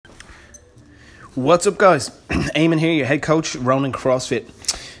What's up, guys? Eamon here, your head coach, Ronin CrossFit.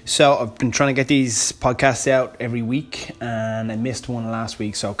 So I've been trying to get these podcasts out every week and I missed one last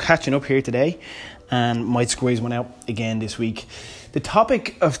week. So catching up here today and might squeeze one out again this week. The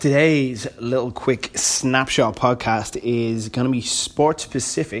topic of today's little quick snapshot podcast is going to be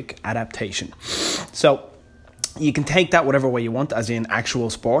sport-specific adaptation. So you can take that whatever way you want, as in actual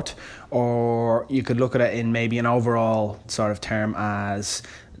sport, or you could look at it in maybe an overall sort of term as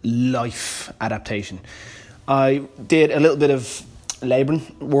life adaptation. I did a little bit of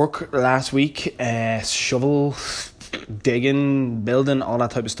labouring work last week, shovel, digging, building, all that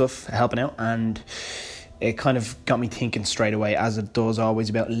type of stuff, helping out, and it kind of got me thinking straight away, as it does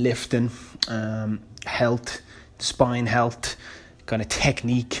always, about lifting, health, spine health, kind of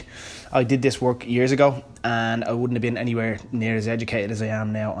technique. I did this work years ago and I wouldn't have been anywhere near as educated as I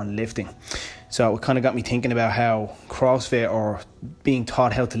am now on lifting. So it kind of got me thinking about how CrossFit, or being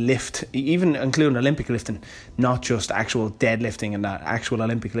taught how to lift, even including Olympic lifting, not just actual deadlifting and that, actual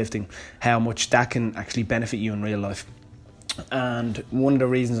Olympic lifting, how much that can actually benefit you in real life. And one of the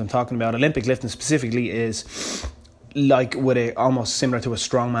reasons I'm talking about Olympic lifting specifically is like with it, almost similar to a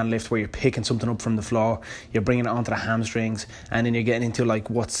strongman lift, where you're picking something up from the floor, you're bringing it onto the hamstrings, and then you're getting into like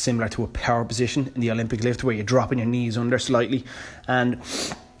what's similar to a power position in the Olympic lift, where you're dropping your knees under slightly. And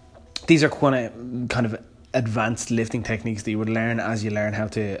these are kind of advanced lifting techniques that you would learn as you learn how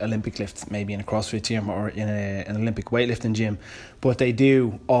to Olympic lift, maybe in a CrossFit gym or in an Olympic weightlifting gym, but they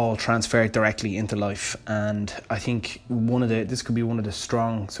do all transfer directly into life. And I think this could be one of the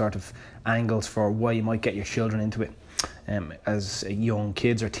strong sort of angles for why you might get your children into it as young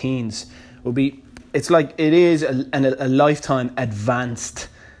kids or teens. It's like it is a lifetime advanced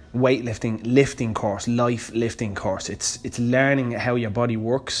weightlifting lifting course, life lifting course. It's learning how your body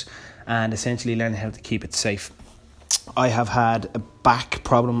works and essentially learning how to keep it safe. I have had a back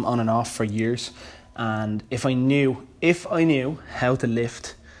problem on and off for years, and if I knew how to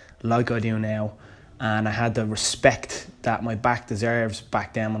lift like I do now, and I had the respect that my back deserves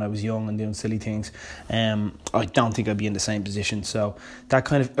back then when I was young and doing silly things, I don't think I'd be in the same position. So that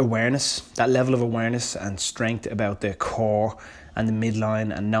kind of awareness, that level of awareness and strength about the core and the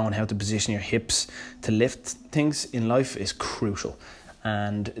midline, and knowing how to position your hips to lift things in life is crucial.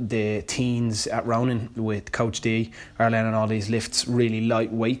 And the teens at Ronin with Coach D are learning all these lifts, really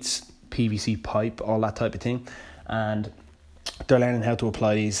light weights, PVC pipe, all that type of thing. And they're learning how to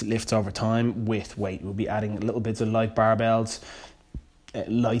apply these lifts over time with weight. We'll be adding little bits of light barbells,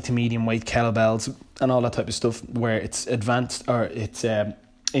 light to medium weight kettlebells, and all that type of stuff, where it's advanced, or it's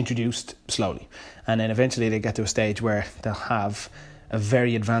introduced slowly. And then eventually they get to a stage where they'll have a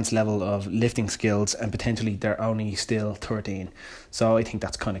very advanced level of lifting skills, and potentially they're only still 13. So I think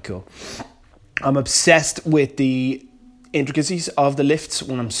that's kind of cool. I'm obsessed with the intricacies of the lifts.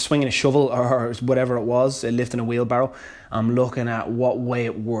 When I'm swinging a shovel or whatever it was, lifting a wheelbarrow, I'm looking at what way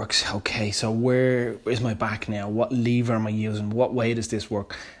it works. Okay, so where is my back now? What lever am I using? What way does this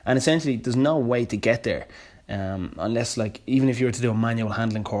work? And essentially there's no way to get there unless, like, even if you were to do a manual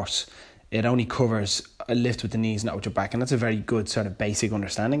handling course, it only covers a lift with the knees, not with your back. And that's a very good sort of basic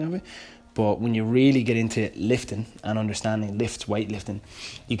understanding of it. But when you really get into lifting and understanding lifts, weightlifting,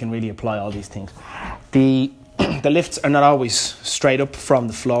 you can really apply all these things. The lifts are not always straight up from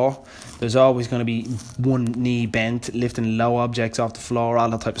the floor. There's always going to be one knee bent, lifting low objects off the floor, all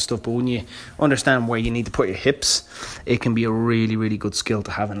that type of stuff. But when you understand where you need to put your hips, it can be a really, really good skill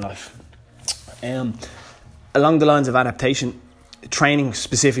to have in life. Along the lines of adaptation, training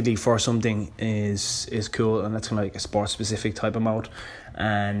specifically for something is cool, and that's kind of like a sport-specific type of mode.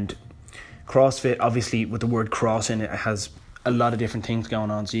 And CrossFit, obviously, with the word cross in it, has a lot of different things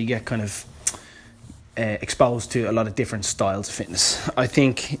going on. So you get kind of exposed to a lot of different styles of fitness. I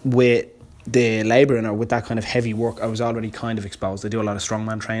think with the labouring, or with that kind of heavy work, I was already kind of exposed. I do a lot of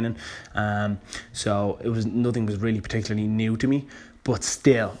strongman training, so nothing was really particularly new to me. But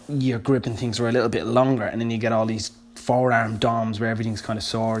still, your gripping things were a little bit longer, and then you get all these forearm DOMs where everything's kind of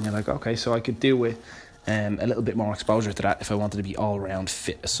sore, and you're like, okay, so I could do with a little bit more exposure to that if I wanted to be all round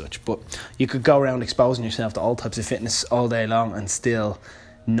fit as such. But you could go around exposing yourself to all types of fitness all day long and still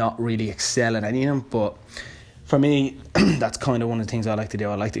not really excel at any of them. But for me, that's kind of one of the things I like to do.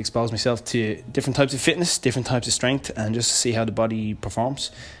 I like to expose myself to different types of fitness, different types of strength, and just see how the body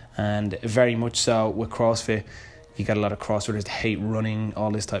performs. And very much so with CrossFit, you got a lot of CrossFitters that hate running,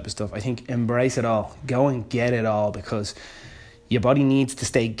 all this type of stuff. I think embrace it all. Go and get it all, because your body needs to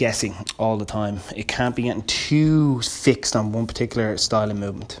stay guessing all the time. It can't be getting too fixed on one particular style of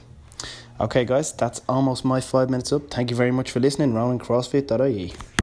movement. Okay, guys, that's almost my 5 minutes up. Thank you very much for listening. RoninCrossFit.ie.